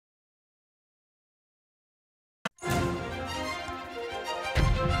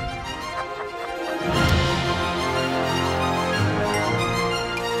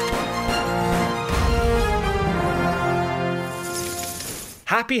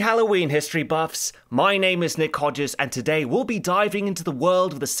Happy Halloween, history buffs! My name is Nick Hodges, and today we'll be diving into the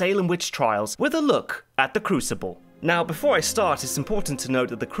world of the Salem witch trials with a look at the Crucible. Now, before I start, it's important to note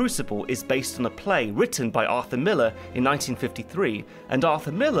that the Crucible is based on a play written by Arthur Miller in 1953, and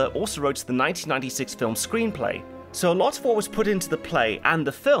Arthur Miller also wrote the 1996 film screenplay. So a lot of what was put into the play and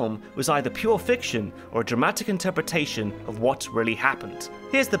the film was either pure fiction or a dramatic interpretation of what really happened.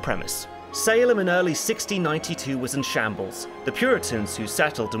 Here's the premise. Salem in early 1692 was in shambles. The Puritans who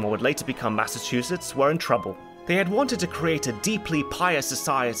settled in what would later become Massachusetts were in trouble. They had wanted to create a deeply pious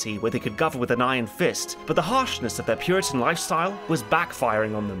society where they could govern with an iron fist, but the harshness of their Puritan lifestyle was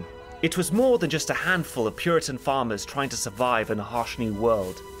backfiring on them. It was more than just a handful of Puritan farmers trying to survive in a harsh new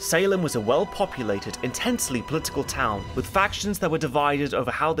world. Salem was a well-populated, intensely political town with factions that were divided over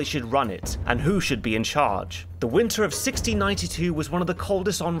how they should run it and who should be in charge. The winter of 1692 was one of the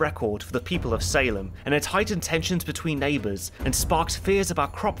coldest on record for the people of Salem, and it heightened tensions between neighbors and sparked fears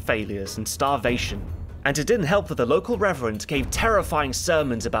about crop failures and starvation. And it didn't help that the local reverend gave terrifying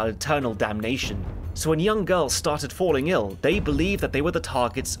sermons about eternal damnation. So when young girls started falling ill, they believed that they were the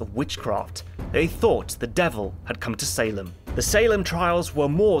targets of witchcraft. They thought the devil had come to Salem. The Salem trials were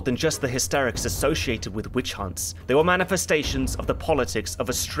more than just the hysterics associated with witch hunts. They were manifestations of the politics of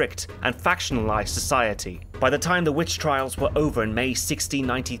a strict and factionalized society. By the time the witch trials were over in May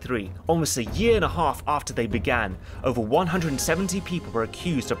 1693, almost a year and a half after they began, over 170 people were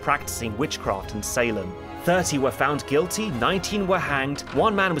accused of practicing witchcraft in Salem. 30 were found guilty, 19 were hanged,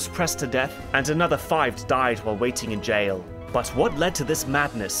 1 man was pressed to death, and another 5 died while waiting in jail. But what led to this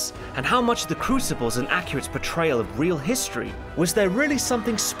madness? And how much of the Crucible is an accurate portrayal of real history? Was there really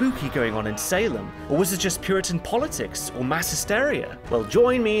something spooky going on in Salem? Or was it just Puritan politics or mass hysteria? Well,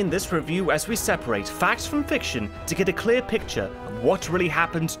 join me in this review as we separate facts from fiction to get a clear picture of what really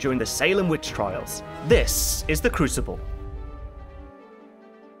happened during the Salem witch trials. This is the Crucible.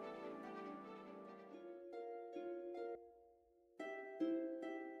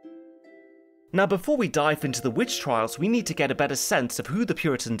 Now, before we dive into the witch trials, we need to get a better sense of who the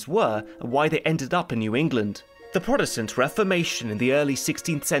Puritans were and why they ended up in New England. The Protestant Reformation in the early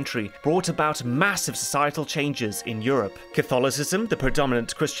 16th century brought about massive societal changes in Europe. Catholicism, the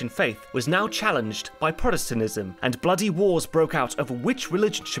predominant Christian faith, was now challenged by Protestantism, and bloody wars broke out over which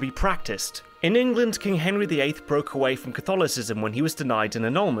religion should be practiced. In England, King Henry VIII broke away from Catholicism when he was denied an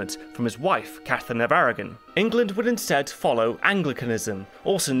annulment from his wife, Catherine of Aragon. England would instead follow Anglicanism,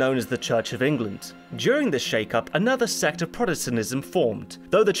 also known as the Church of England. During this shake-up, another sect of Protestantism formed.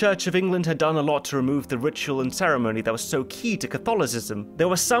 Though the Church of England had done a lot to remove the ritual and ceremony that was so key to Catholicism, there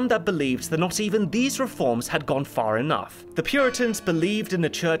were some that believed that not even these reforms had gone far enough. The Puritans believed in a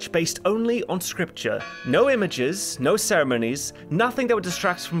church based only on scripture. No images, no ceremonies, nothing that would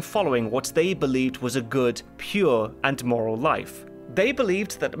distract from following what they believed was a good, pure, and moral life. They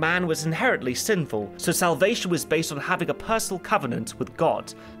believed that man was inherently sinful, so salvation was based on having a personal covenant with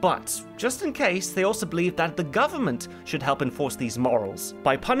God. But, just in case, they also believed that the government should help enforce these morals,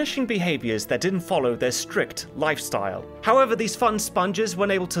 by punishing behaviors that didn't follow their strict lifestyle. However, these fun sponges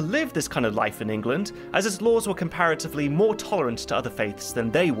weren't able to live this kind of life in England, as its laws were comparatively more tolerant to other faiths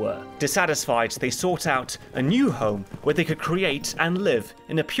than they were. Dissatisfied, they sought out a new home where they could create and live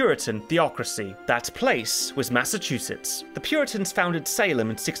in a Puritan theocracy. That place was Massachusetts. The Puritans founded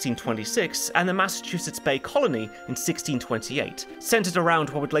Salem in 1626 and the Massachusetts Bay Colony in 1628, centered around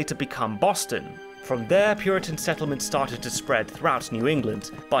what would later become Boston. From there, Puritan settlements started to spread throughout New England,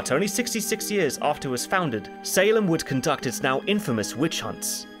 but only 66 years after it was founded, Salem would conduct its now infamous witch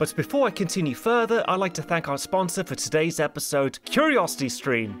hunts. But before I continue further, I'd like to thank our sponsor for today's episode,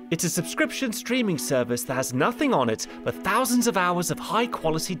 CuriosityStream. It's a subscription streaming service that has nothing on it but thousands of hours of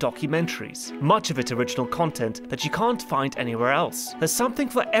high-quality documentaries, much of it original content that you can't find anywhere else. There's something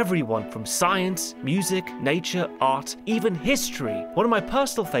for everyone, from science, music, nature, art, even history. One of my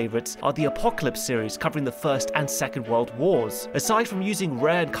personal favorites are the Apocalypse series covering the First and Second World Wars. Aside from using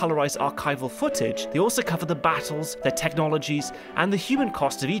rare and colorized archival footage, they also cover the battles, their technologies, and the human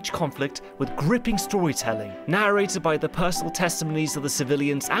cost of each conflict with gripping storytelling, narrated by the personal testimonies of the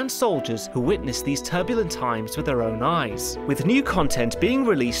civilians and soldiers who witnessed these turbulent times with their own eyes. With new content being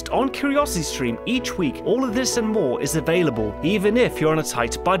released on CuriosityStream each week, all of this and more is available, even if you're on a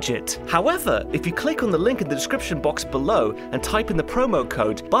tight budget. However, if you click on the link in the description box below and type in the promo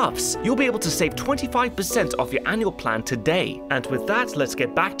code BUFFS, you'll be able to save 25% off your annual plan today. And with that, let's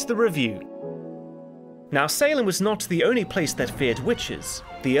get back to the review. Now, Salem was not the only place that feared witches.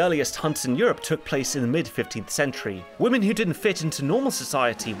 The earliest hunts in Europe took place in the mid-15th century. Women who didn't fit into normal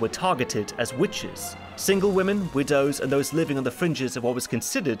society were targeted as witches. Single women, widows, and those living on the fringes of what was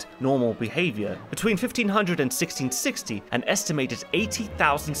considered normal behavior. Between 1500 and 1660, an estimated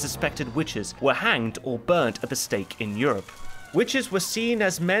 80,000 suspected witches were hanged or burnt at the stake in Europe. Witches were seen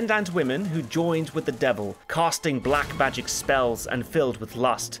as men and women who joined with the devil, casting black magic spells and filled with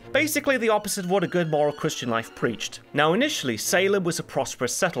lust. Basically the opposite of what a good moral Christian life preached. Now initially, Salem was a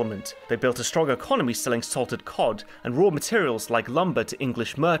prosperous settlement. They built a strong economy selling salted cod and raw materials like lumber to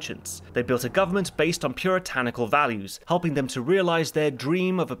English merchants. They built a government based on puritanical values, helping them to realize their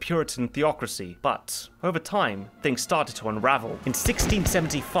dream of a Puritan theocracy. But over time, things started to unravel. In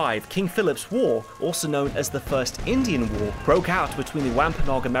 1675, King Philip's War, also known as the First Indian War, broke out between the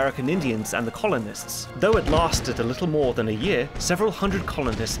Wampanoag American Indians and the colonists. Though it lasted a little more than a year, several hundred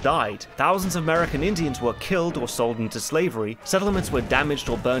colonists died. Thousands of American Indians were killed or sold into slavery, settlements were damaged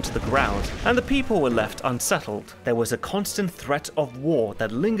or burned to the ground, and the people were left unsettled. There was a constant threat of war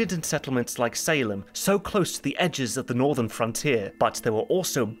that lingered in settlements like Salem, so close to the edges of the northern frontier. But there were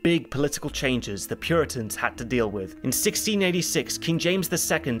also big political changes the Puritans had to deal with. In 1686, King James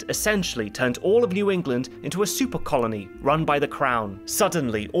II essentially turned all of New England into a super colony run by the crown.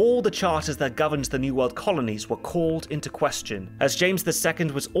 Suddenly, all the charters that governed the New World colonies were called into question. As James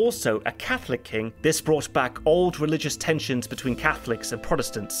II was also a Catholic king, this brought back old religious tensions between Catholics and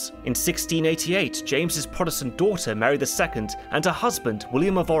Protestants. In 1688, James's Protestant daughter Mary II and her husband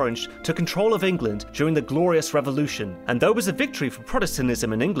William of Orange took control of England during the Glorious Revolution. And though it was a victory for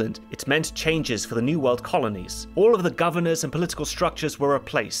Protestantism in England, it meant changes for the New World colonies. All of the governors and political structures were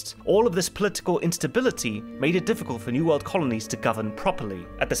replaced. All of this political instability made it difficult for New World colonies to govern properly.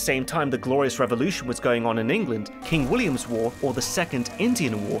 At the same time the Glorious Revolution was going on in England, King William's War, or the Second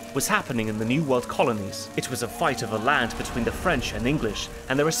Indian War, was happening in the New World colonies. It was a fight over land between the French and English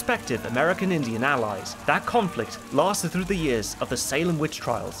and their respective American Indian allies. That conflict lasted through the years of the Salem witch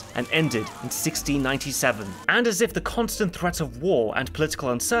trials and ended in 1697. And as if the constant threat of war and political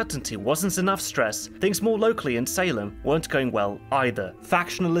uncertainty wasn't enough stress, things more locally in Salem weren't going well either.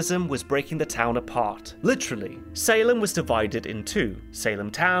 Factionalism was breaking the town apart. Literally, Salem was divided in two: Salem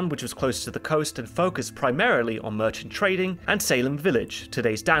Town, which was close to the coast and focused primarily on merchant trading, and Salem Village,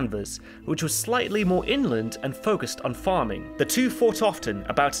 today's Danvers, which was slightly more inland and focused on farming. The two fought often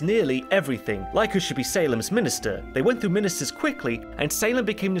about nearly everything, like who should be Salem's minister. They went through ministers quickly, and Salem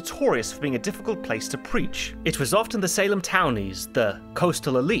became notorious for being a difficult place to preach. It was often the Salem townies, the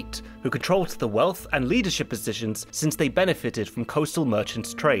coastal elite, who controlled the wealth and leadership positions since they benefited from coastal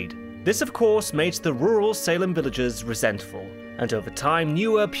merchants' trade. This of course made the rural Salem villagers resentful, and over time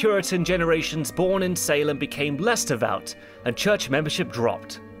newer Puritan generations born in Salem became less devout, and church membership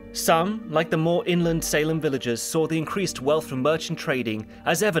dropped. Some, like the more inland Salem villagers, saw the increased wealth from merchant trading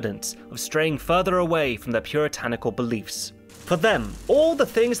as evidence of straying further away from their puritanical beliefs. For them, all the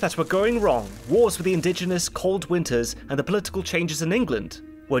things that were going wrong, wars with the indigenous, cold winters, and the political changes in England,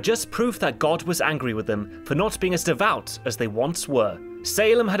 were just proof that God was angry with them for not being as devout as they once were.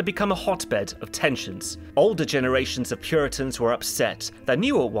 Salem had become a hotbed of tensions. Older generations of Puritans were upset that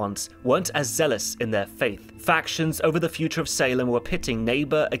newer ones weren't as zealous in their faith. Factions over the future of Salem were pitting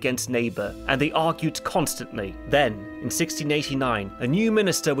neighbor against neighbor, and they argued constantly. Then, in 1689, a new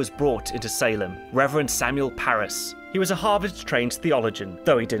minister was brought into Salem, Reverend Samuel Parris. He was a Harvard-trained theologian,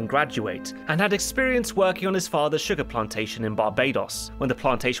 though he didn't graduate, and had experience working on his father's sugar plantation in Barbados. When the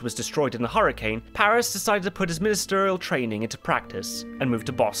plantation was destroyed in a hurricane, Parris decided to put his ministerial training into practice and moved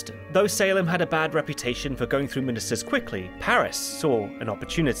to Boston. Though Salem had a bad reputation for going through ministers quickly, Parris saw an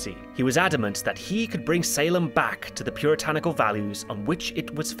opportunity. He was adamant that he could bring Salem back to the puritanical values on which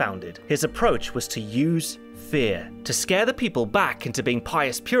it was founded. His approach was to use fear. To scare the people back into being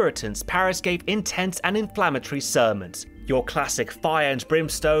pious Puritans, Parris gave intense and inflammatory sermons. Your classic fire and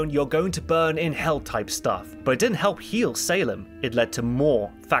brimstone, you're going to burn in hell type stuff. But it didn't help heal Salem. It led to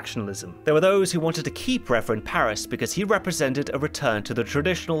more factionalism. There were those who wanted to keep Reverend Parris because he represented a return to the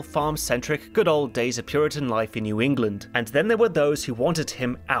traditional farm-centric good old days of Puritan life in New England. And then there were those who wanted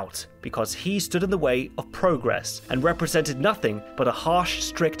him out because he stood in the way of progress and represented nothing but a harsh,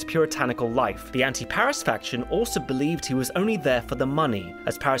 strict puritanical life. The anti-Parris faction also believed he was only there for the money,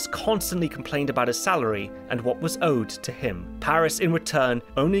 as Parris constantly complained about his salary and what was owed to him. Parris, in return,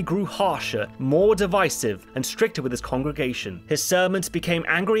 only grew harsher, more divisive, and stricter with his congregation. His sermons became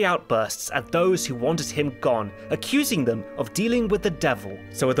angry outbursts at those who wanted him gone, accusing them of dealing with the devil.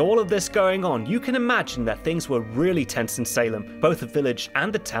 So with all of this going on, you can imagine that things were really tense in Salem, both the village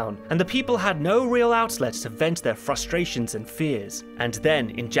and the town, and the people had no real outlet to vent their frustrations and fears. And then,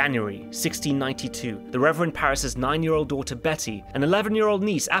 in January 1692, the Reverend Parris's 9-year-old daughter Betty and 11-year-old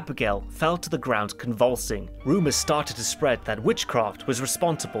niece Abigail fell to the ground convulsing. Rumors started to spread that witchcraft was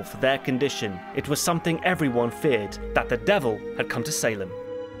responsible for their condition. It was something everyone feared, that the devil had come to Salem.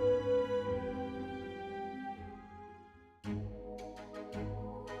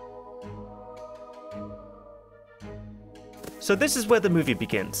 So this is where the movie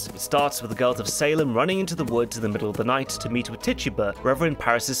begins. It starts with the girls of Salem running into the woods in the middle of the night to meet with Tituba, Reverend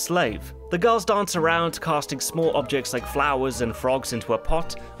Parris's slave. The girls dance around, casting small objects like flowers and frogs into a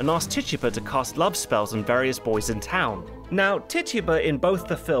pot, and ask Tituba to cast love spells on various boys in town. Now, Tituba in both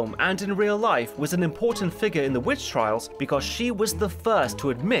the film and in real life was an important figure in the witch trials because she was the first to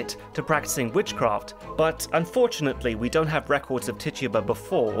admit to practicing witchcraft, but unfortunately we don't have records of Tituba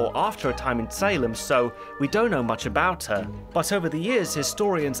before or after her time in Salem, so we don't know much about her. But over the years,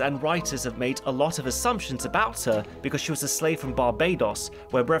 historians and writers have made a lot of assumptions about her because she was a slave from Barbados,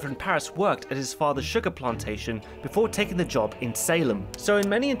 where Reverend Parris worked at his father's sugar plantation before taking the job in Salem. So in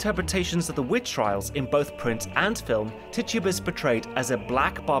many interpretations of the witch trials in both print and film, Tituba is portrayed as a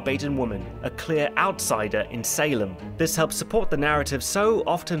black Barbadian woman, a clear outsider in Salem. This helps support the narrative so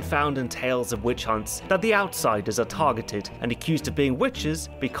often found in tales of witch hunts that the outsiders are targeted and accused of being witches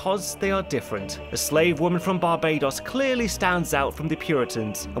because they are different. A slave woman from Barbados clearly stands out from the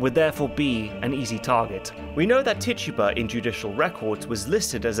Puritans and would therefore be an easy target. We know that Tituba in judicial records was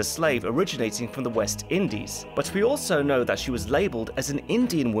listed as a slave originating from the West Indies, but we also know that she was labelled as an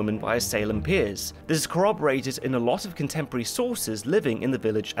Indian woman by her Salem peers. This is corroborated in a lot of contemporary sources living in the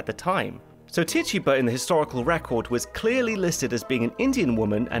village at the time. So Tituba in the historical record was clearly listed as being an Indian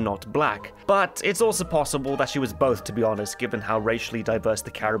woman and not black, but it's also possible that she was both, to be honest, given how racially diverse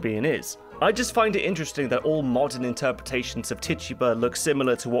the Caribbean is. I just find it interesting that all modern interpretations of Tituba look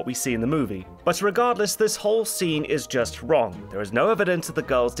similar to what we see in the movie. But regardless, this whole scene is just wrong. There is no evidence that the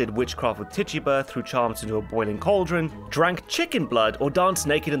girls did witchcraft with Tituba, threw charms into a boiling cauldron, drank chicken blood, or danced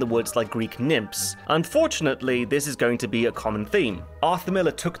naked in the woods like Greek nymphs. Unfortunately, this is going to be a common theme. Arthur Miller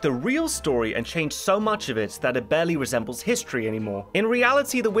took the real story and changed so much of it that it barely resembles history anymore. In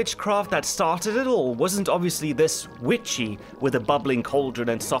reality, the witchcraft that started it all wasn't obviously this witchy with a bubbling cauldron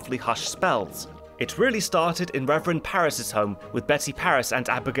and softly hushed spells. It really started in Reverend Parris's home, with Betty Parris and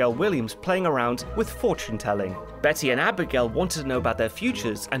Abigail Williams playing around with fortune-telling. Betty and Abigail wanted to know about their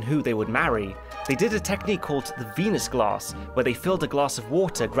futures and who they would marry. They did a technique called the Venus glass, where they filled a glass of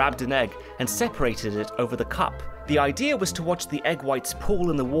water, grabbed an egg, and separated it over the cup. The idea was to watch the egg whites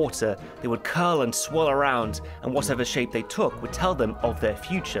pool in the water. They would curl and swirl around, and whatever shape they took would tell them of their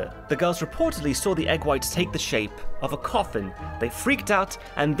future. The girls reportedly saw the egg whites take the shape of a coffin. They freaked out,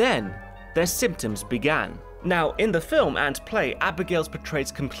 and then their symptoms began. Now, in the film and play, Abigail's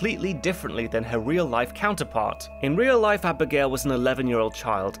portrayed completely differently than her real-life counterpart. In real life, Abigail was an 11-year-old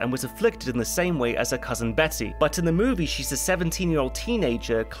child and was afflicted in the same way as her cousin Betty, but in the movie she's a 17-year-old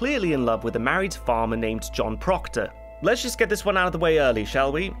teenager clearly in love with a married farmer named John Proctor. Let's just get this one out of the way early,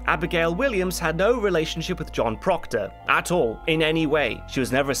 shall we? Abigail Williams had no relationship with John Proctor, at all, in any way. She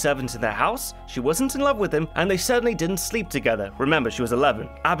was never a servant in their house, she wasn't in love with him, and they certainly didn't sleep together. Remember, she was 11.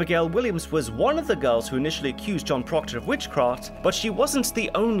 Abigail Williams was one of the girls who initially accused John Proctor of witchcraft, but she wasn't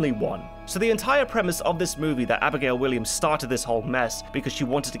the only one. So the entire premise of this movie, that Abigail Williams started this whole mess because she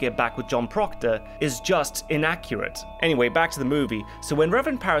wanted to get back with John Proctor, is just inaccurate. Anyway, back to the movie. So when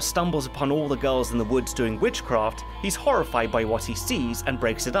Reverend Parris stumbles upon all the girls in the woods doing witchcraft, he's horrified by what he sees and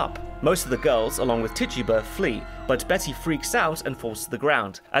breaks it up. Most of the girls, along with Tituba, flee, but Betty freaks out and falls to the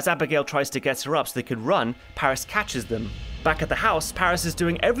ground. As Abigail tries to get her up so they could run, Parris catches them. Back at the house, Parris is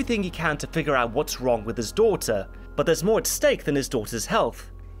doing everything he can to figure out what's wrong with his daughter, but there's more at stake than his daughter's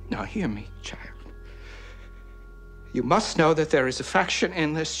health. Now hear me, child. You must know that there is a faction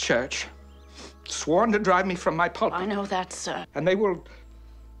in this church sworn to drive me from my pulpit. I know that, sir. And they will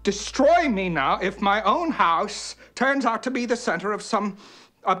destroy me now if my own house turns out to be the center of some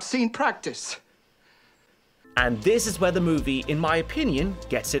obscene practice. And this is where the movie, in my opinion,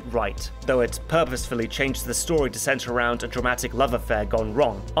 gets it right. Though it purposefully changed the story to center around a dramatic love affair gone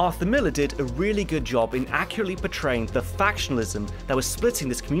wrong, Arthur Miller did a really good job in accurately portraying the factionalism that was splitting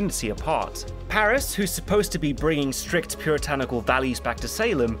this community apart. Parris, who's supposed to be bringing strict puritanical values back to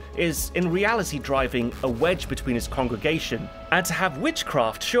Salem, is in reality driving a wedge between his congregation. And to have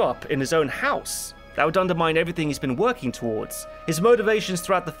witchcraft show up in his own house, that would undermine everything he's been working towards. His motivations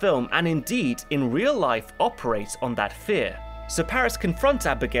throughout the film, and indeed in real life, operate on that fear. So Paris confronts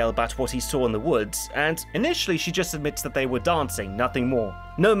Abigail about what he saw in the woods, and initially she just admits that they were dancing, nothing more.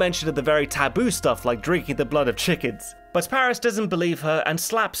 No mention of the very taboo stuff like drinking the blood of chickens. But Paris doesn't believe her and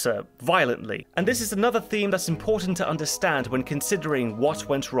slaps her, violently. And this is another theme that's important to understand when considering what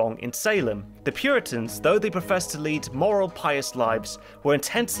went wrong in Salem. The Puritans, though they professed to lead moral, pious lives, were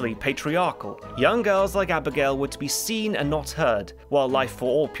intensely patriarchal. Young girls like Abigail were to be seen and not heard. While life for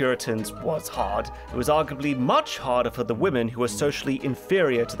all Puritans was hard, it was arguably much harder for the women who were socially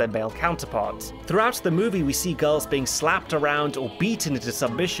inferior to their male counterparts. Throughout the movie, we see girls being slapped around or beaten into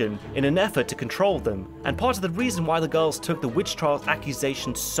submission in an effort to control them. And part of the reason why the girls took the witch trials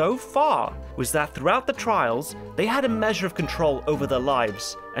accusation so far was that throughout the trials, they had a measure of control over their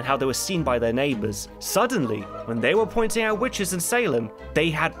lives and how they were seen by their neighbors. Suddenly, when they were pointing out witches in Salem, they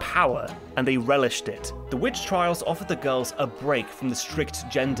had power and they relished it. The witch trials offered the girls a break from the strict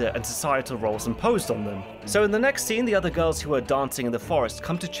gender and societal roles imposed on them. So in the next scene, the other girls who are dancing in the forest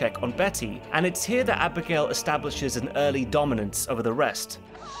come to check on Betty, and it's here that Abigail establishes an early dominance over the rest.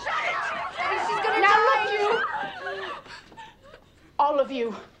 All of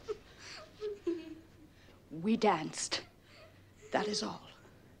you. We danced. That is all.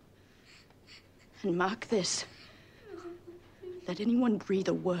 And mark this. Let anyone breathe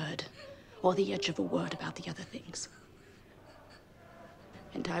a word or the edge of a word about the other things.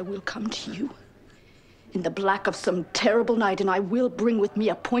 And I will come to you in the black of some terrible night, and I will bring with me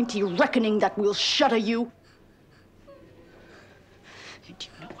a pointy reckoning that will shudder you. And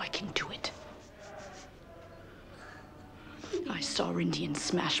you know I can do it. I saw Indians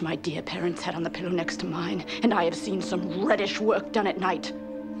smash my dear parents' head on the pillow next to mine, and I have seen some reddish work done at night.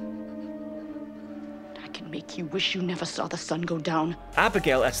 I can make you wish you never saw the sun go down.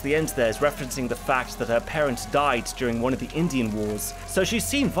 Abigail at the end there is referencing the fact that her parents died during one of the Indian Wars, so she's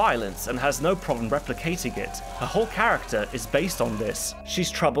seen violence and has no problem replicating it. Her whole character is based on this.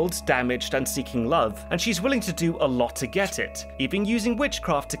 She's troubled, damaged, and seeking love, and she's willing to do a lot to get it, even using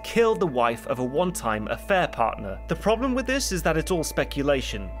witchcraft to kill the wife of a one-time affair partner. The problem with this is that it's all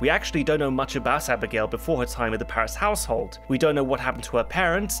speculation. We actually don't know much about Abigail before her time in the Paris household. We don't know what happened to her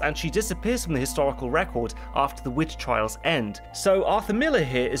parents, and she disappears from the historical record after the witch trials end. So Arthur Miller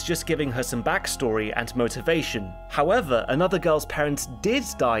here is just giving her some backstory and motivation. However, another girl's parents did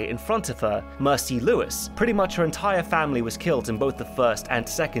die in front of her, Mercy Lewis. Pretty much her entire family was killed in both the First and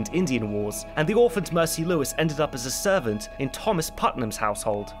Second Indian Wars, and the orphaned Mercy Lewis ended up as a servant in Thomas Putnam's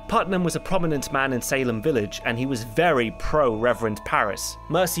household. Putnam was a prominent man in Salem Village, and he was very pro-Reverend Paris.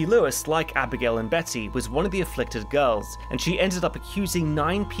 Mercy Lewis, like Abigail and Betty, was one of the afflicted girls, and she ended up accusing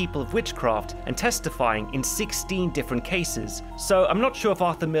 9 people of witchcraft and testifying in 16 different cases. So I'm not sure if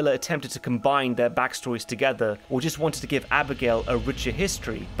Arthur Miller attempted to combine their backstories together or just wanted to give Abigail a richer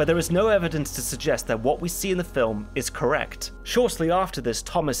history, but there is no evidence to suggest that what we see in the film is correct. Shortly after this,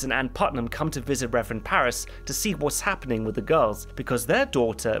 Thomas and Anne Putnam come to visit Reverend Paris to see what's happening with the girls, because their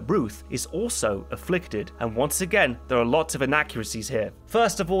daughter, Ruth, is also afflicted, and once again, there are lots of inaccuracies here.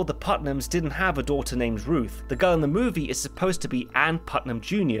 First of all, the Putnams didn't have a daughter named Ruth. The girl in the movie is supposed to be Anne Putnam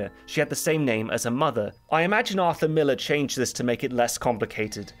Jr. She had the same name as her mother. I imagine Arthur Miller changed this to make it less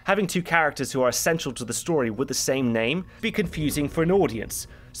complicated. Having 2 characters who are essential to the story with the same name would be confusing for an audience,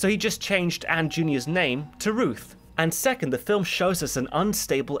 so he just changed Anne Jr.'s name to Ruth. And second, the film shows us an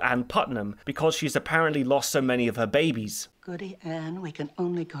unstable Anne Putnam because she's apparently lost so many of her babies. Goody Anne, we can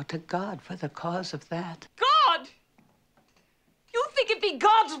only go to God for the cause of that. God! You think it be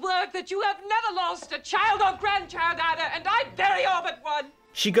God's work that you have never lost a child or grandchild, Ada, and I bury all but one.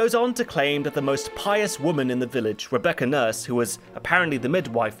 She goes on to claim that the most pious woman in the village, Rebecca Nurse, who was apparently the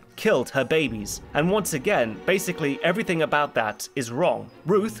midwife, killed her babies. And once again, basically everything about that is wrong.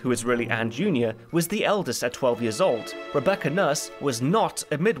 Ruth, who is really Anne Jr., was the eldest at 12 years old. Rebecca Nurse was not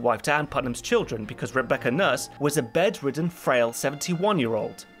a midwife to Anne Putnam's children because Rebecca Nurse was a bedridden, frail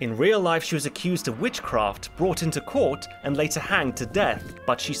 71-year-old. In real life, she was accused of witchcraft, brought into court, and later hanged to death.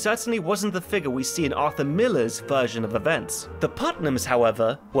 But she certainly wasn't the figure we see in Arthur Miller's version of events. The Putnams, however,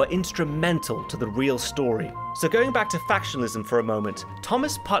 were instrumental to the real story. So going back to factionalism for a moment,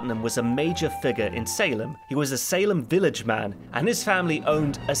 Thomas Putnam was a major figure in Salem. He was a Salem village man, and his family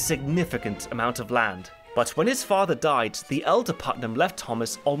owned a significant amount of land. But when his father died, the elder Putnam left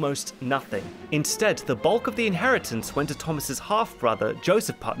Thomas almost nothing. Instead, the bulk of the inheritance went to Thomas's half-brother,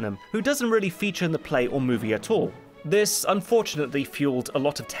 Joseph Putnam, who doesn't really feature in the play or movie at all. This, unfortunately, fueled a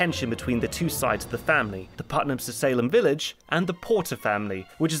lot of tension between the 2 sides of the family, the Putnams of Salem Village and the Porter family,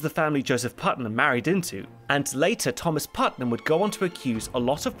 which is the family Joseph Putnam married into. and later Thomas Putnam would go on to accuse a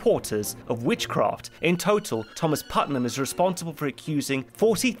lot of porters of witchcraft. In total, Thomas Putnam is responsible for accusing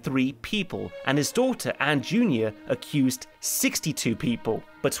 43 people, and his daughter Anne Jr. accused 62 people.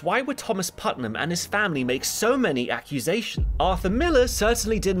 But why would Thomas Putnam and his family make so many accusations? Arthur Miller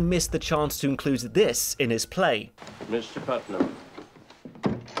certainly didn't miss the chance to include this in his play. Mr. Putnam,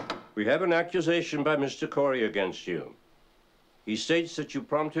 we have an accusation by Mr. Corey against you. He states that you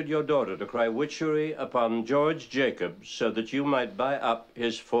prompted your daughter to cry witchery upon George Jacobs so that you might buy up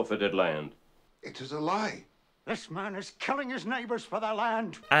his forfeited land. It is a lie. This man is killing his neighbors for their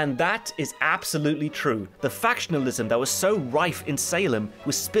land. And that is absolutely true. The factionalism that was so rife in Salem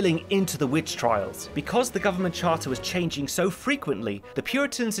was spilling into the witch trials. Because the government charter was changing so frequently, the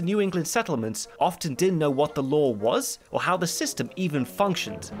Puritans in New England settlements often didn't know what the law was or how the system even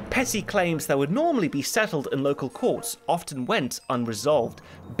functioned. Petty claims that would normally be settled in local courts often went unresolved,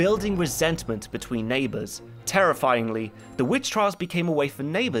 building resentment between neighbors. Terrifyingly, the witch trials became a way for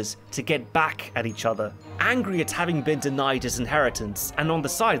neighbors to get back at each other. Angry at having been denied his inheritance, and on the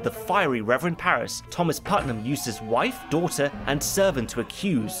side of the fiery Reverend Parris, Thomas Putnam used his wife, daughter, and servant to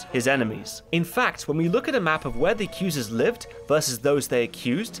accuse his enemies. In fact, when we look at a map of where the accusers lived versus those they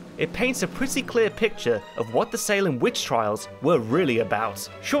accused, it paints a pretty clear picture of what the Salem witch trials were really about.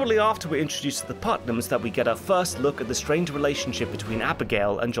 Shortly after we're introduced to the Putnams that we get our first look at the strained relationship between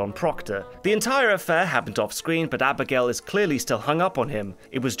Abigail and John Proctor. The entire affair happened off screen, but Abigail is clearly still hung up on him.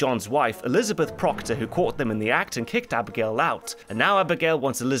 It was John's wife, Elizabeth Proctor, who caught them in the act and kicked Abigail out, and now Abigail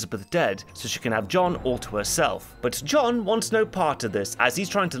wants Elizabeth dead so she can have John all to herself. But John wants no part of this, as he's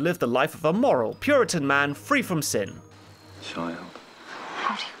trying to live the life of a moral Puritan man free from sin. Child.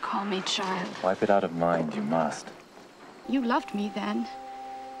 How do you call me child? Wipe it out of mind, you must. You loved me then,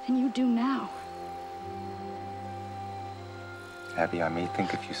 and you do now. Abby, I may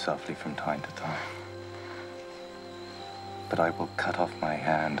think of you softly from time to time, but I will cut off my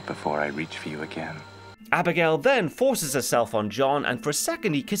hand before I reach for you again. Abigail then forces herself on John, and for a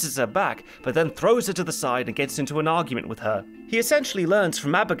second he kisses her back, but then throws her to the side and gets into an argument with her. He essentially learns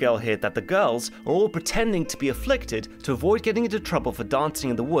from Abigail here that the girls are all pretending to be afflicted to avoid getting into trouble for dancing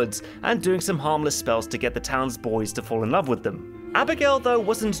in the woods and doing some harmless spells to get the town's boys to fall in love with them. Abigail, though,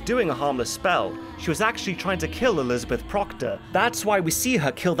 wasn't doing a harmless spell. She was actually trying to kill Elizabeth Proctor. That's why we see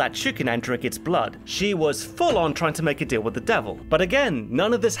her kill that chicken and drink its blood. She was full on trying to make a deal with the devil. But again,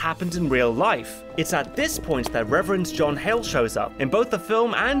 none of this happened in real life. It's at this point that Reverend John Hale shows up. In both the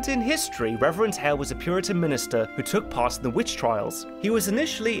film and in history, Reverend Hale was a Puritan minister who took part in the witch trials. He was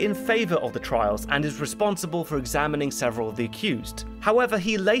initially in favor of the trials and is responsible for examining several of the accused. However,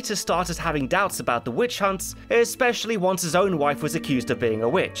 he later started having doubts about the witch hunts, especially once his own wife was accused of being a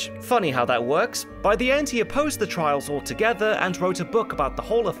witch. Funny how that works. By the end, he opposed the trials altogether and wrote a book about the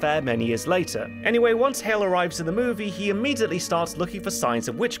whole affair many years later. Anyway, once Hale arrives in the movie, he immediately starts looking for signs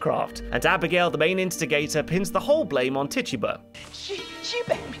of witchcraft, and Abigail, the main instigator, pins the whole blame on Tituba. She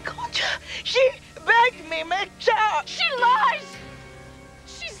begged me, Concha. She begged me, make church. She lies!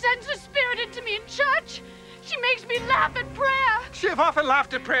 She sends her spirit into me in church. She makes me laugh at prayer. She have often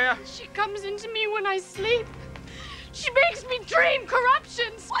laughed at prayer. She comes into me when I sleep. She makes me dream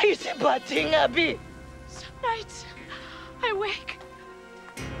corruptions. Why is it bad thing, Abby? Some nights, I wake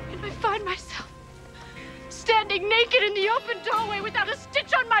and I find myself standing naked in the open doorway without a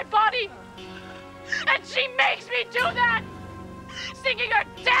stitch on my body. And she makes me do that, singing her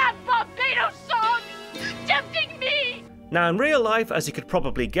damn Barbados song, tempting me. Now, in real life, as you could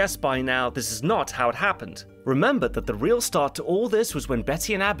probably guess by now, this is not how it happened. Remember that the real start to all this was when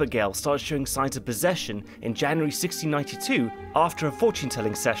Betty and Abigail started showing signs of possession in January 1692 after a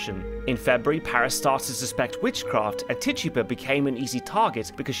fortune-telling session. In February, Paris started to suspect witchcraft, and Tituba became an easy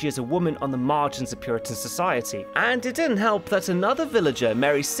target because she is a woman on the margins of Puritan society. And it didn't help that another villager,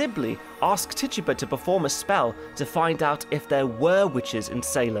 Mary Sibley, asked Tituba to perform a spell to find out if there were witches in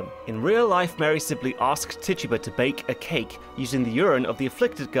Salem. In real life, Mary Sibley asked Tituba to bake a cake using the urine of the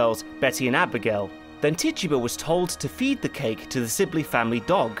afflicted girls Betty and Abigail. Then Tituba was told to feed the cake to the Sibley family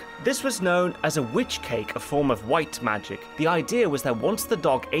dog. This was known as a witch cake, a form of white magic. The idea was that once the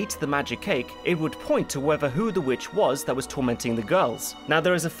dog ate the magic cake, it would point to who the witch was that was tormenting the girls. Now,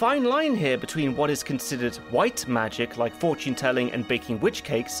 there is a fine line here between what is considered white magic, like fortune-telling and baking witch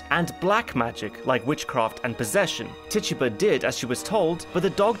cakes, and black magic, like witchcraft and possession. Tituba did as she was told, but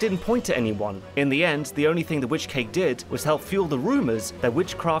the dog didn't point to anyone. In the end, the only thing the witch cake did was help fuel the rumors that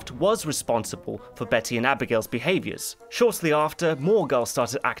witchcraft was responsible for Betty and Abigail's behaviours. Shortly after, more girls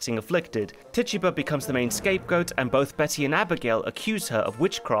started acting afflicted. Tituba becomes the main scapegoat, and both Betty and Abigail accuse her of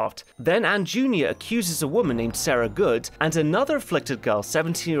witchcraft. Then Anne Jr. accuses a woman named Sarah Good, and another afflicted girl,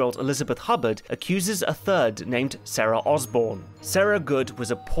 17-year-old Elizabeth Hubbard, accuses a third named Sarah Osborne. Sarah Good was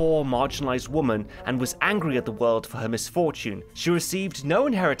a poor, marginalised woman and was angry at the world for her misfortune. She received no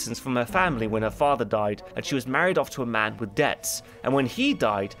inheritance from her family when her father died, and she was married off to a man with debts, and when he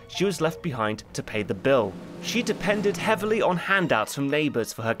died, she was left behind to pay the bill. She depended heavily on handouts from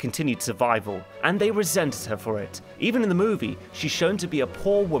neighbours for her continued survival, and they resented her for it. Even in the movie, she's shown to be a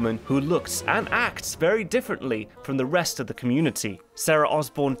poor woman who looks and acts very differently from the rest of the community. Sarah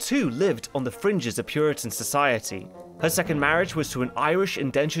Osborne too lived on the fringes of Puritan society. Her second marriage was to an Irish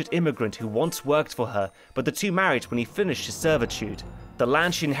indentured immigrant who once worked for her, but the two married when he finished his servitude. The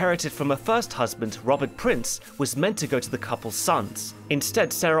land she inherited from her first husband, Robert Prince, was meant to go to the couple's sons.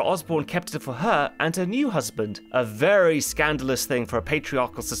 Instead, Sarah Osborne kept it for her and her new husband, a very scandalous thing for a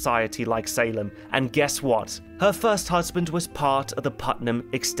patriarchal society like Salem. And guess what? Her first husband was part of the Putnam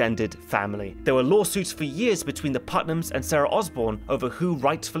extended family. There were lawsuits for years between the Putnams and Sarah Osborne over who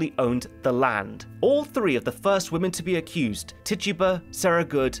rightfully owned the land. All three of the first women to be accused, Tituba, Sarah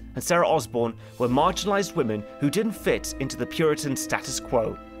Good, and Sarah Osborne, were marginalized women who didn't fit into the Puritan status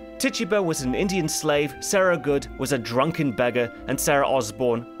quo. Tituba was an Indian slave, Sarah Good was a drunken beggar, and Sarah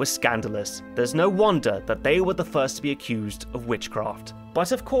Osborne was scandalous. There's no wonder that they were the first to be accused of witchcraft.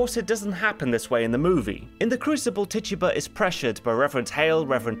 But of course it doesn't happen this way in the movie. In the Crucible, Tituba is pressured by Reverend Hale,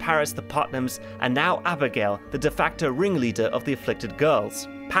 Reverend Paris, the Putnams, and now Abigail, the de facto ringleader of the afflicted girls.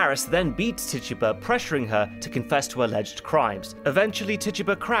 Paris then beats Tituba, pressuring her to confess to alleged crimes. Eventually,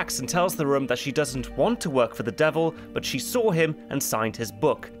 Tituba cracks and tells the room that she doesn't want to work for the devil, but she saw him and signed his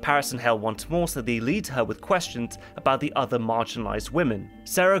book. Paris and Hale want more, so they lead her with questions about the other marginalized women,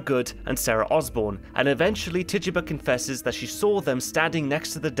 Sarah Good and Sarah Osborne, and eventually Tituba confesses that she saw them standing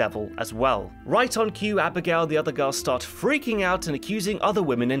next to the devil as well. Right on cue, Abigail and the other girls start freaking out and accusing other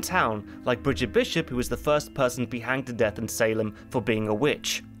women in town, like Bridget Bishop, who was the first person to be hanged to death in Salem for being a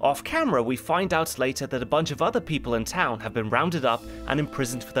witch. Off camera, we find out later that a bunch of other people in town have been rounded up and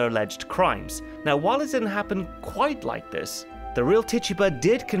imprisoned for their alleged crimes. Now, while it didn't happen quite like this, the real Tituba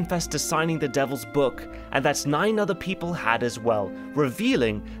did confess to signing the devil's book, and that 9 other people had as well,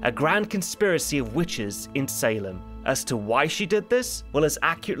 revealing a grand conspiracy of witches in Salem. As to why she did this? Well, as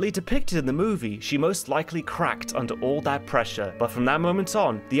accurately depicted in the movie, she most likely cracked under all that pressure, but from that moment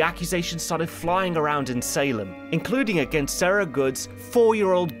on, the accusations started flying around in Salem, including against Sarah Good's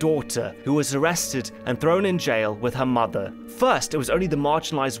 4-year-old daughter, who was arrested and thrown in jail with her mother. First, it was only the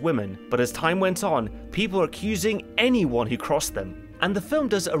marginalized women, but as time went on, people were accusing anyone who crossed them. And the film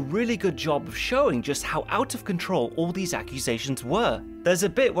does a really good job of showing just how out of control all these accusations were. There's a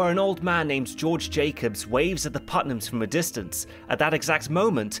bit where an old man named George Jacobs waves at the Putnams from a distance. At that exact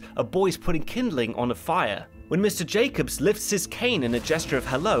moment, a boy's putting kindling on a fire. When Mr. Jacobs lifts his cane in a gesture of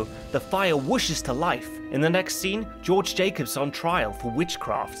hello, the fire whooshes to life. In the next scene, George Jacobs on trial for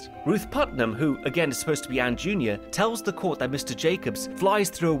witchcraft. Ruth Putnam, who again is supposed to be Anne Jr., tells the court that Mr. Jacobs flies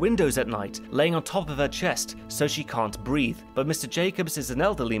through her windows at night, laying on top of her chest so she can't breathe. But Mr. Jacobs is an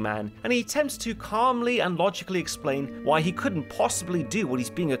elderly man, and he attempts to calmly and logically explain why he couldn't possibly do what he's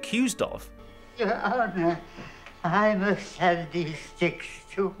being accused of. Your Honor, I must have these sticks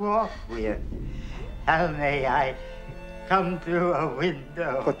to walk with. How may I come through a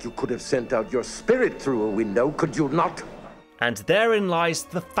window? But you could have sent out your spirit through a window, could you not? And therein lies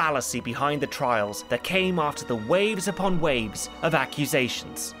the fallacy behind the trials that came after the waves upon waves of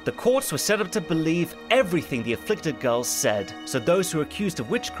accusations. The courts were set up to believe everything the afflicted girls said, so those who were accused of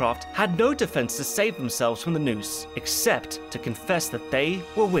witchcraft had no defense to save themselves from the noose, except to confess that they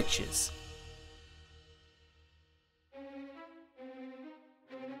were witches.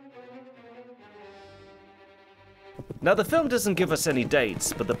 Now, the film doesn't give us any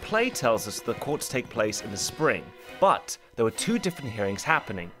dates, but the play tells us the courts take place in the spring. But there were 2 different hearings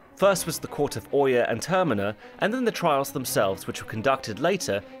happening. First was the court of Oyer and Terminer, and then the trials themselves, which were conducted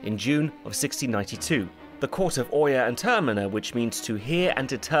later in June of 1692. The court of Oyer and Terminer, which means to hear and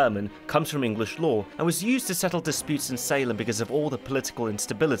determine, comes from English law and was used to settle disputes in Salem because of all the political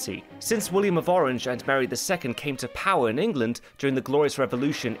instability. Since William of Orange and Mary II came to power in England during the Glorious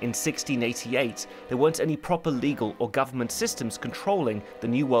Revolution in 1688, there weren't any proper legal or government systems controlling the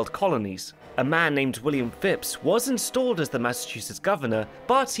New World colonies. A man named William Phipps was installed as the Massachusetts governor,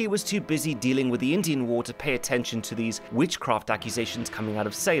 but he was too busy dealing with the Indian War to pay attention to these witchcraft accusations coming out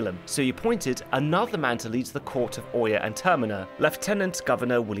of Salem, so he appointed another man to leads the court of Oyer and Terminer, Lieutenant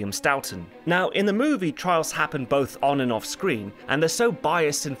Governor William Stoughton. Now, in the movie, trials happen both on and off screen, and they're so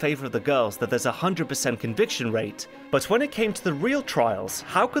biased in favor of the girls that there's a 100% conviction rate. But when it came to the real trials,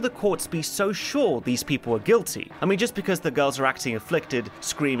 how could the courts be so sure these people were guilty? I mean, just because the girls are acting afflicted,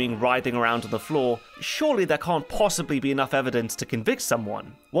 screaming, writhing around on the floor, surely there can't possibly be enough evidence to convict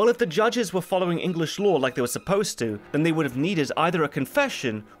someone. Well, if the judges were following English law like they were supposed to, then they would have needed either a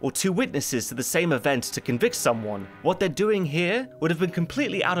confession or 2 witnesses to the same event to convict someone. What they're doing here would have been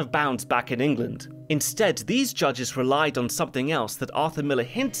completely out of bounds back in England. Instead, these judges relied on something else that Arthur Miller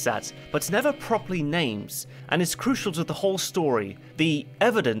hints at, but never properly names, and is crucial to the whole story: the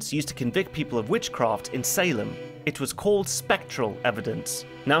evidence used to convict people of witchcraft in Salem. It was called spectral evidence.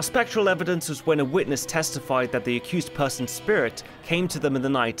 Now, spectral evidence was when a witness testified that the accused person's spirit came to them in the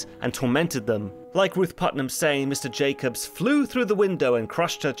night and tormented them. Like Ruth Putnam saying Mr. Jacobs flew through the window and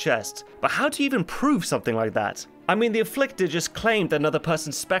crushed her chest. But how do you even prove something like that? I mean, the afflicted just claimed that another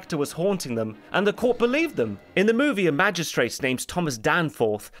person's spectre was haunting them, and the court believed them. In the movie, a magistrate named Thomas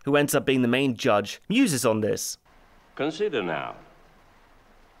Danforth, who ends up being the main judge, muses on this. Consider now,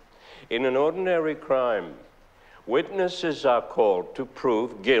 in an ordinary crime, witnesses are called to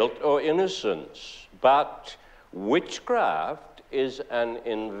prove guilt or innocence, but witchcraft is an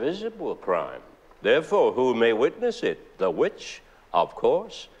invisible crime. Therefore, who may witness it? The witch, of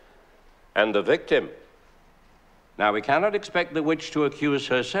course, and the victim. Now, we cannot expect the witch to accuse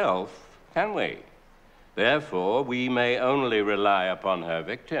herself, can we? Therefore, we may only rely upon her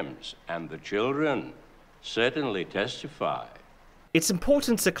victims, and the children certainly testify. It's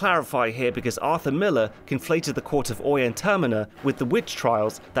important to clarify here, because Arthur Miller conflated the court of Oyer and Terminer with the witch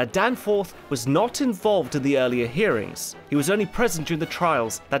trials, that Danforth was not involved in the earlier hearings. He was only present during the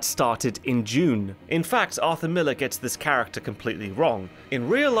trials that started in June. In fact, Arthur Miller gets this character completely wrong. In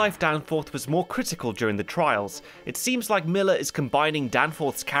real life, Danforth was more critical during the trials. It seems like Miller is combining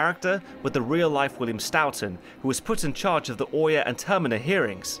Danforth's character with the real life William Stoughton, who was put in charge of the Oyer and Terminer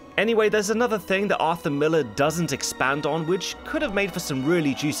hearings. Anyway, there's another thing that Arthur Miller doesn't expand on, which could have made for some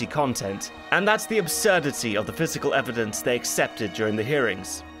really juicy content, and that's the absurdity of the physical evidence they accepted during the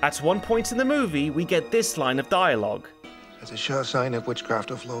hearings. At one point in the movie, we get this line of dialogue. That's a sure sign of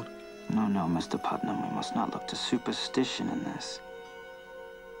witchcraft afloat. No, Mr. Putnam, we must not look to superstition in this.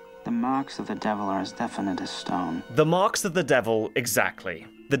 The marks of the devil are as definite as stone. The marks of the devil, exactly.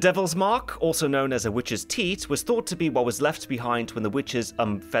 The devil's mark, also known as a witch's teat, was thought to be what was left behind when the witches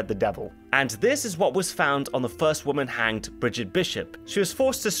fed the devil. And this is what was found on the first woman hanged, Bridget Bishop. She was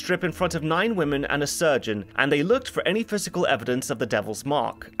forced to strip in front of 9 women and a surgeon, and they looked for any physical evidence of the devil's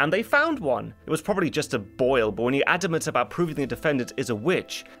mark. And they found one. It was probably just a boil, but when you're adamant about proving the defendant is a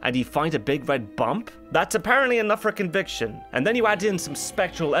witch, and you find a big red bump, that's apparently enough for a conviction. And then you add in some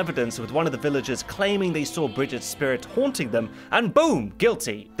spectral evidence with one of the villagers claiming they saw Bridget's spirit haunting them, and boom,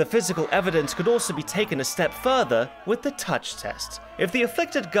 guilty. The physical evidence could also be taken a step further with the touch test. If the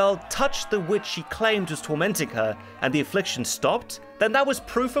afflicted girl touched the witch she claimed was tormenting her and the affliction stopped, then that was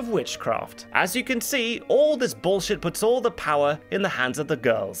proof of witchcraft. As you can see, all this bullshit puts all the power in the hands of the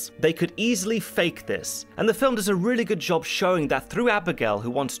girls. They could easily fake this, and the film does a really good job showing that through Abigail,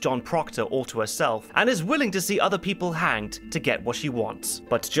 who wants John Proctor all to herself and is willing to see other people hanged to get what she wants.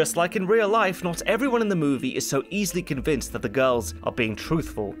 But just like in real life, not everyone in the movie is so easily convinced that the girls are being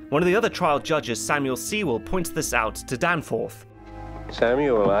truthful. One of the other trial judges, Samuel Sewell, points this out to Danforth.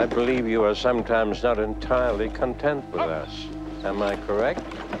 Samuel, I believe you are sometimes not entirely content with us. Am I correct?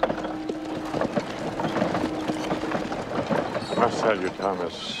 I must tell you,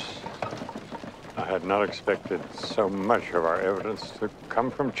 Thomas, I had not expected so much of our evidence to come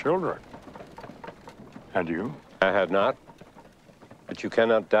from children. Had you? I had not. But you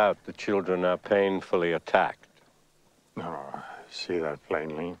cannot doubt the children are painfully attacked. No, I see that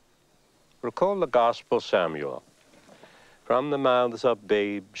plainly. Recall the gospel, Samuel. From the mouths of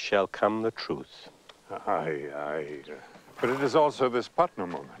babes shall come the truth. But it is also this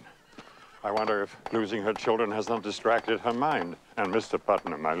Putnam woman. I wonder if losing her children has not distracted her mind. And Mr.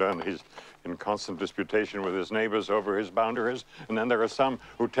 Putnam, I learned he's in constant disputation with his neighbors over his boundaries, and then there are some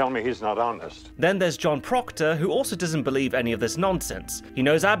who tell me he's not honest. Then there's John Proctor, who also doesn't believe any of this nonsense. He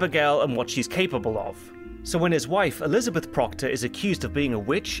knows Abigail and what she's capable of. So when his wife, Elizabeth Proctor, is accused of being a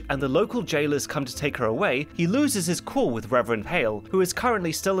witch and the local jailers come to take her away, he loses his cool with Reverend Hale, who is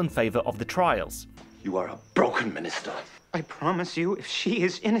currently still in favor of the trials. You are a broken minister. I promise you, if she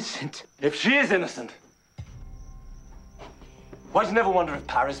is innocent... If she is innocent, why do you never wonder if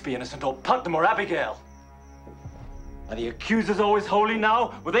Paris be innocent, or Putnam, or Abigail? Are the accusers always holy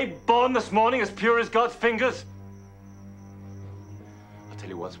now? Were they born this morning as pure as God's fingers? I'll tell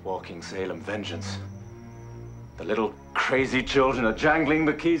you what's walking Salem vengeance. The little crazy children are jangling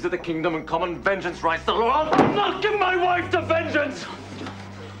the keys of the kingdom and common vengeance rights the law. I'm not giving my wife to vengeance!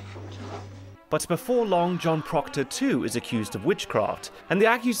 But before long, John Proctor too is accused of witchcraft, and the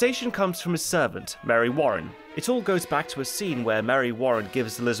accusation comes from his servant, Mary Warren. It all goes back to a scene where Mary Warren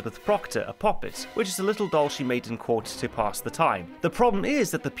gives Elizabeth Proctor a poppet, which is a little doll she made in court to pass the time. The problem is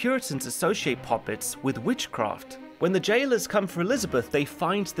that the Puritans associate poppets with witchcraft. When the jailers come for Elizabeth, they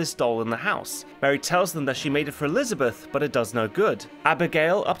find this doll in the house. Mary tells them that she made it for Elizabeth, but it does no good.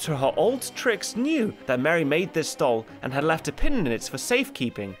 Abigail, up to her old tricks, knew that Mary made this doll and had left a pin in it for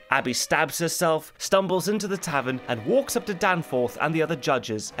safekeeping. Abby stabs herself, stumbles into the tavern, and walks up to Danforth and the other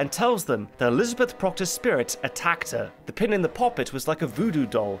judges and tells them that Elizabeth Proctor's spirit attacked her. The pin in the poppet was like a voodoo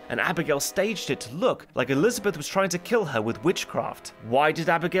doll, and Abigail staged it to look like Elizabeth was trying to kill her with witchcraft. Why did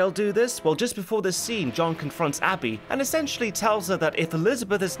Abigail do this? Well, just before this scene, John confronts Abby and essentially tells her that if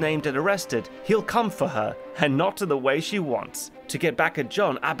Elizabeth is named and arrested, he'll come for her, and not in the way she wants. To get back at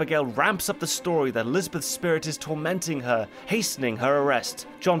John, Abigail ramps up the story that Elizabeth's spirit is tormenting her, hastening her arrest.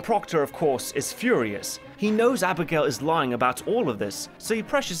 John Proctor, of course, is furious. He knows Abigail is lying about all of this, so he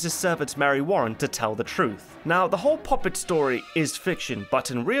pressures his servant Mary Warren to tell the truth. Now, the whole puppet story is fiction, but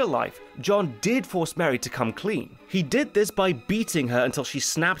in real life, John did force Mary to come clean. He did this by beating her until she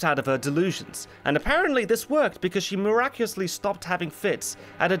snapped out of her delusions, and apparently this worked because she miraculously stopped having fits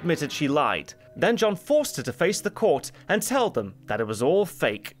and admitted she lied. Then John forced her to face the court and tell them that it was all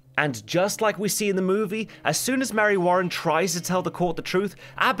fake. And just like we see in the movie, as soon as Mary Warren tries to tell the court the truth,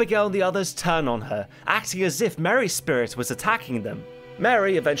 Abigail and the others turn on her, acting as if Mary's spirit was attacking them.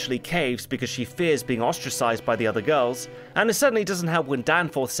 Mary eventually caves because she fears being ostracized by the other girls, and it certainly doesn't help when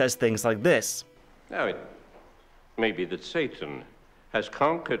Danforth says things like this. Now, it may be that Satan has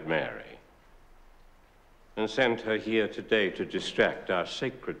conquered Mary and sent her here today to distract our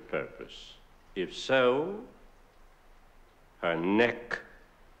sacred purpose. If so, her neck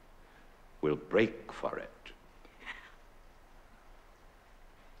will break for it.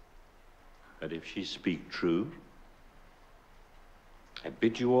 But if she speak true, I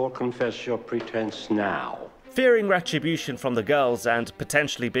bid you all confess your pretense now. Fearing retribution from the girls and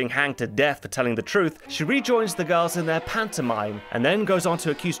potentially being hanged to death for telling the truth, she rejoins the girls in their pantomime and then goes on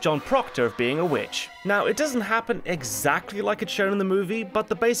to accuse John Proctor of being a witch. Now, it doesn't happen exactly like it's shown in the movie, but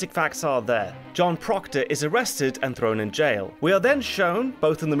the basic facts are there. John Proctor is arrested and thrown in jail. We are then shown,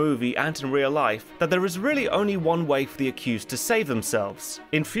 both in the movie and in real life, that there is really only one way for the accused to save themselves.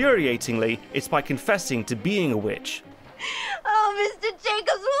 Infuriatingly, it's by confessing to being a witch. Oh, Mr.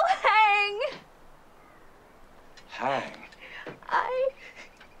 Jacobs will hang! Hang?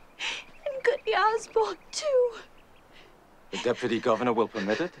 And Goody Osborne, too. The deputy governor will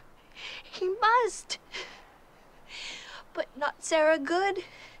permit it? He must. But not Sarah Good.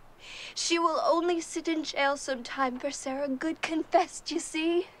 She will only sit in jail some time, for Sarah Good confessed, you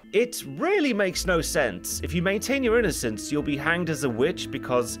see. It really makes no sense. If you maintain your innocence, you'll be hanged as a witch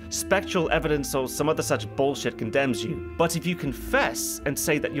because spectral evidence or some other such bullshit condemns you. But if you confess and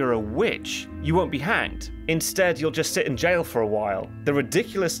say that you're a witch, you won't be hanged. Instead, you'll just sit in jail for a while. The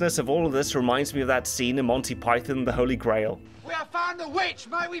ridiculousn's of all of this reminds me of that scene in Monty Python and the Holy Grail. We have found the witch,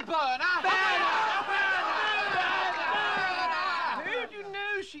 may we burn her? Burn her!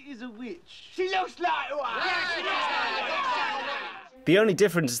 She is a witch. She looks like one. Yeah, she looks like one. The only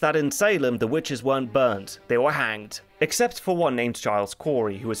difference is that in Salem, the witches weren't burned, they were hanged. Except for one named Giles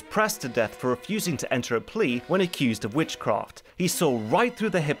Corey, who was pressed to death for refusing to enter a plea when accused of witchcraft. He saw right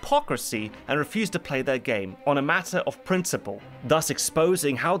through the hypocrisy and refused to play their game on a matter of principle, thus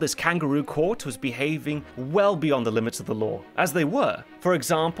exposing how this kangaroo court was behaving well beyond the limits of the law, as they were. For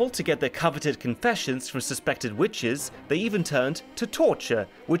example, to get their coveted confessions from suspected witches, they even turned to torture,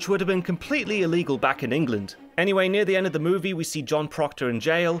 which would have been completely illegal back in England. Anyway, near the end of the movie, we see John Proctor in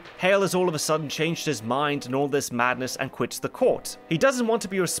jail. Hale has all of a sudden changed his mind and all this madness and quits the court. He doesn't want to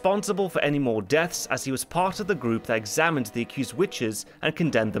be responsible for any more deaths, as he was part of the group that examined the accused witches and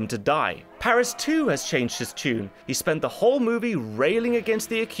condemned them to die. Paris too has changed his tune. He spent the whole movie railing against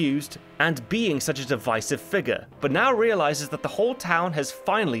the accused and being such a divisive figure, but now realizes that the whole town has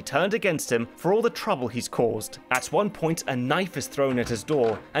finally turned against him for all the trouble he's caused. At one point, a knife is thrown at his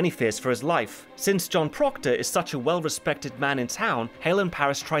door, and he fears for his life. Since John Proctor is such a well-respected man in town, Hale and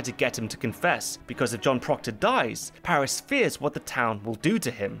Paris try to get him to confess, because if John Proctor dies, Paris fears what the town will do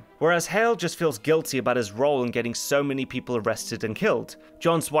to him. Whereas Hale just feels guilty about his role in getting so many people arrested and killed.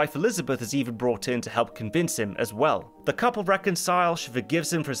 John's wife Elizabeth is even brought in to help convince him as well. The couple reconcile, she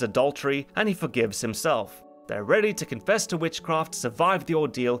forgives him for his adultery, and he forgives himself. They're ready to confess to witchcraft, survive the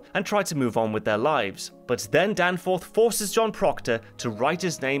ordeal, and try to move on with their lives. But then Danforth forces John Proctor to write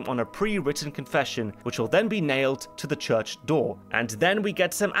his name on a pre-written confession, which will then be nailed to the church door. And then we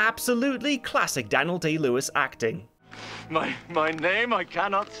get some absolutely classic Daniel Day-Lewis acting. My name I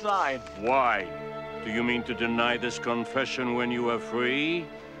cannot sign. Why? Do you mean to deny this confession when you are free?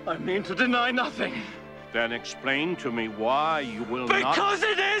 I mean to deny nothing. Then explain to me why you will not... Because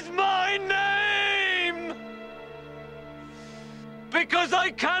it is my name! Because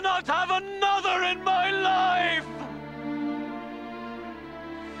I cannot have another in my life!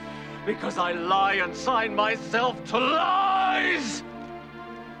 Because I lie and sign myself to lies!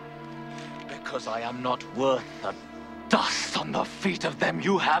 Because I am not worth the dust on the feet of them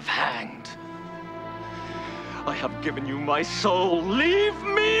you have hanged. I have given you my soul. Leave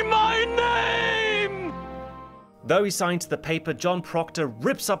me my name! Though he signs the paper, John Proctor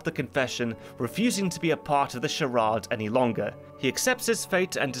rips up the confession, refusing to be a part of the charade any longer. He accepts his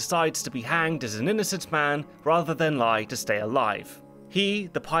fate and decides to be hanged as an innocent man rather than lie to stay alive. He,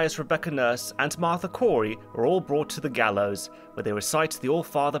 the pious Rebecca Nurse, and Martha Corey are all brought to the gallows, where they recite the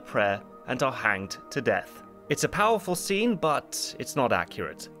All-Father prayer and are hanged to death. It's a powerful scene, but it's not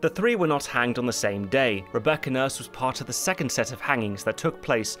accurate. The three were not hanged on the same day. Rebecca Nurse was part of the second set of hangings that took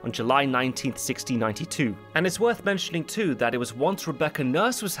place on July 19, 1692. And it's worth mentioning too that it was once Rebecca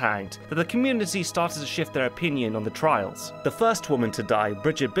Nurse was hanged that the community started to shift their opinion on the trials. The first woman to die,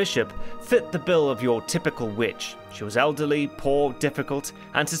 Bridget Bishop, fit the bill of your typical witch. She was elderly, poor, difficult,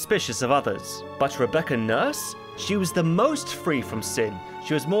 and suspicious of others. But Rebecca Nurse? She was the most free from sin.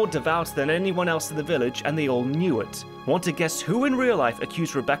 She was more devout than anyone else in the village, and they all knew it. Want to guess who in real life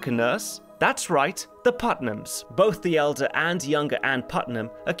accused Rebecca Nurse? That's right, the Putnams. Both the elder and younger Anne Putnam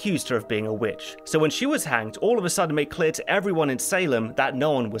accused her of being a witch. So when she was hanged, all of a sudden made clear to everyone in Salem that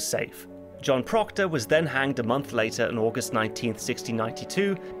no one was safe. John Proctor was then hanged a month later on August 19,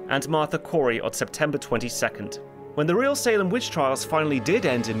 1692, and Martha Corey on September 22nd. When the real Salem witch trials finally did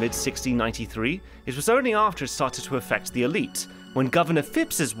end in mid-1693, it was only after it started to affect the elite, when Governor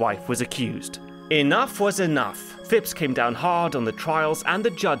Phipps's wife was accused. Enough was enough. Phipps came down hard on the trials and the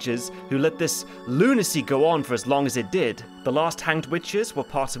judges who let this lunacy go on for as long as it did. The last hanged witches were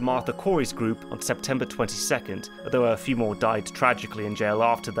part of Martha Corey's group on September 22nd, although a few more died tragically in jail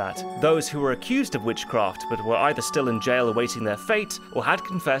after that. Those who were accused of witchcraft but were either still in jail awaiting their fate or had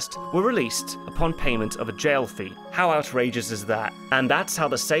confessed were released upon payment of a jail fee. How outrageous is that? And that's how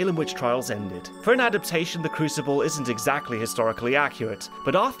the Salem witch trials ended. For an adaptation, The Crucible isn't exactly historically accurate,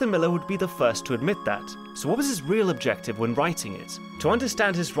 but Arthur Miller would be the first to admit that. So what was his real objective when writing it? To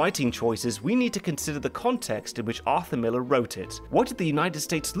understand his writing choices, we need to consider the context in which Arthur Miller wrote it. What did the United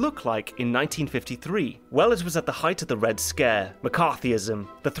States look like in 1953? Well, it was at the height of the Red Scare, McCarthyism.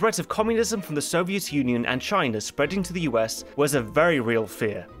 The threat of communism from the Soviet Union and China spreading to the US was a very real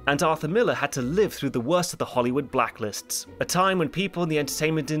fear. And Arthur Miller had to live through the worst of the Hollywood blacklists, a time when people in the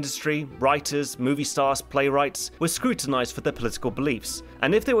entertainment industry, writers, movie stars, playwrights, were scrutinized for their political beliefs.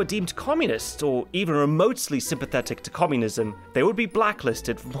 And if they were deemed communist or even remotely sympathetic to communism, they would be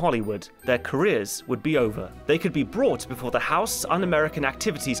blacklisted from Hollywood. Their careers would be over. They could be brought before the House Un-American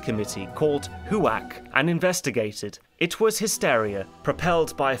Activities Committee, called HUAC, and investigated. It was hysteria,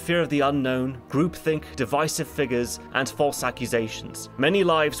 propelled by a fear of the unknown, groupthink, divisive figures, and false accusations. Many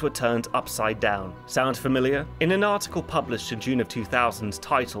lives were turned upside down. Sound familiar? In an article published in June of 2000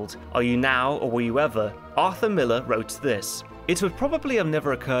 titled, "Are You Now or Were You Ever?", Arthur Miller wrote this: "It would probably have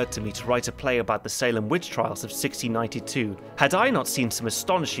never occurred to me to write a play about the Salem witch trials of 1692 had I not seen some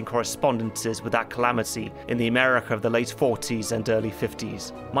astonishing correspondences with that calamity in the America of the late 40s and early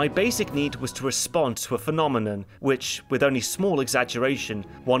 50s. My basic need was to respond to a phenomenon which, with only small exaggeration,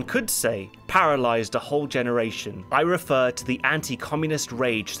 one could say, paralyzed a whole generation. I refer to the anti-communist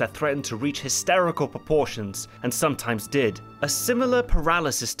rage that threatened to reach hysterical proportions, and sometimes did. A similar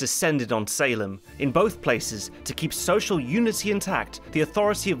paralysis descended on Salem. In both places, to keep social unity intact, the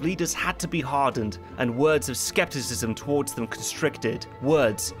authority of leaders had to be hardened, and words of skepticism towards them constricted.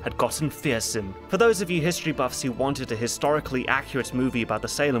 Words had gotten fearsome." For those of you history buffs who wanted a historically accurate movie about the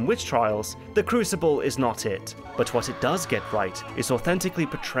Salem witch trials, The Crucible is not it. But what it does get right is authentically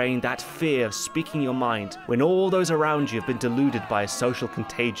portraying that fear of speaking your mind when all those around you have been deluded by a social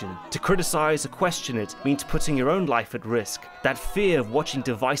contagion. To criticize or question it means putting your own life at risk. that fear of watching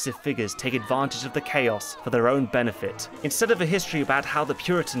divisive figures take advantage of the chaos for their own benefit. Instead of a history about how the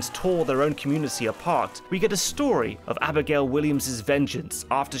Puritans tore their own community apart, we get a story of Abigail Williams's vengeance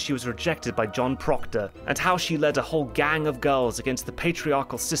after she was rejected by John Proctor, and how she led a whole gang of girls against the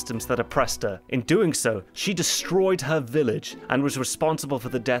patriarchal systems that oppressed her. In doing so, she destroyed her village and was responsible for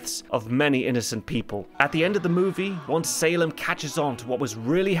the deaths of many innocent people. At the end of the movie, once Salem catches on to what was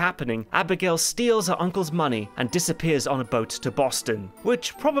really happening, Abigail steals her uncle's money and disappears on a boat to Boston,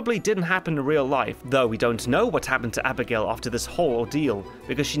 which probably didn't happen in real life, though we don't know what happened to Abigail after this whole ordeal,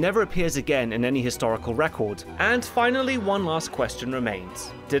 because she never appears again in any historical record. And finally, one last question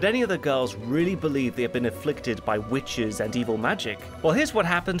remains. Did any of the girls really believe they had been afflicted by witches and evil magic? Well, here's what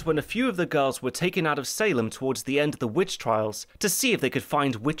happened when a few of the girls were taken out of Salem towards the end of the witch trials to see if they could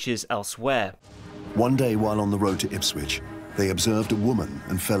find witches elsewhere. One day while on the road to Ipswich, they observed a woman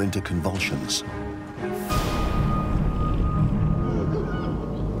and fell into convulsions.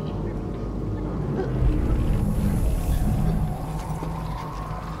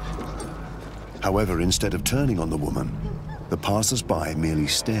 However, instead of turning on the woman, the passers-by merely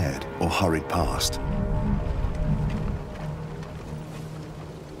stared or hurried past.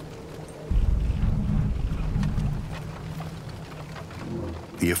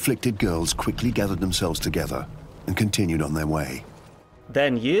 The afflicted girls quickly gathered themselves together and continued on their way.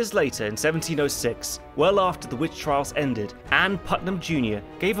 Then, years later, in 1706, well after the witch trials ended, Anne Putnam Jr.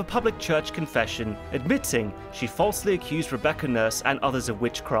 gave a public church confession admitting she falsely accused Rebecca Nurse and others of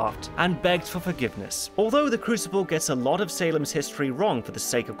witchcraft and begged for forgiveness. Although The Crucible gets a lot of Salem's history wrong for the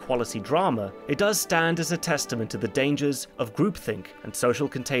sake of quality drama, it does stand as a testament to the dangers of groupthink and social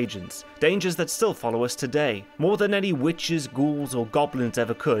contagions, dangers that still follow us today. More than any witches, ghouls, or goblins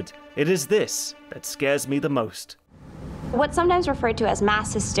ever could, it is this that scares me the most. What's sometimes referred to as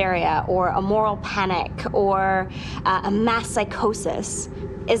mass hysteria or a moral panic or a mass psychosis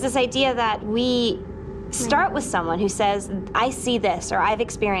is this idea that we start with someone who says, I see this or I've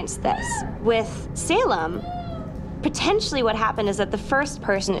experienced this. With Salem, potentially what happened is that the first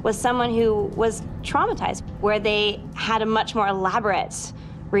person was someone who was traumatized, where they had a much more elaborate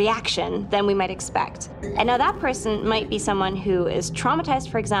reaction than we might expect. And now that person might be someone who is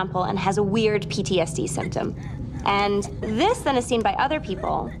traumatized, for example, and has a weird PTSD symptom. And this then is seen by other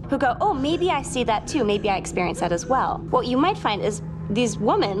people who go, oh, maybe I see that too, maybe I experience that as well. What you might find is these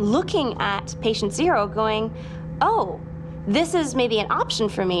women looking at patient zero going, oh, this is maybe an option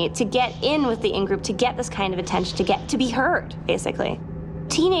for me to get in with the in-group, to get this kind of attention, to be heard, basically.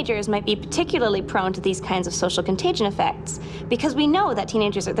 Teenagers might be particularly prone to these kinds of social contagion effects because we know that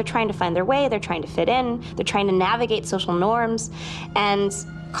teenagers, they're trying to find their way, they're trying to fit in, they're trying to navigate social norms, and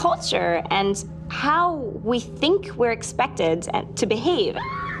culture and how we think we're expected to behave,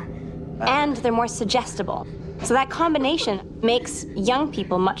 and they're more suggestible. So that combination makes young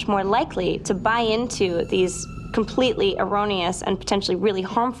people much more likely to buy into these completely erroneous and potentially really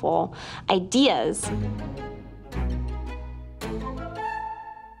harmful ideas.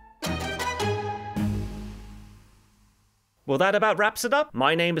 Well, that about wraps it up.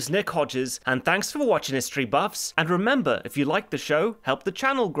 My name is Nick Hodges, and thanks for watching History Buffs. And remember, if you like the show, help the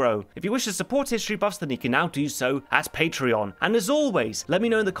channel grow. If you wish to support History Buffs, then you can now do so at Patreon. And as always, let me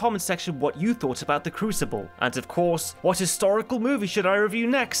know in the comments section what you thought about The Crucible. And of course, what historical movie should I review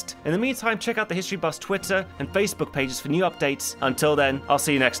next? In the meantime, check out the History Buffs Twitter and Facebook pages for new updates. Until then, I'll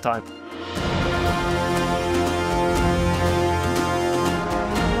see you next time.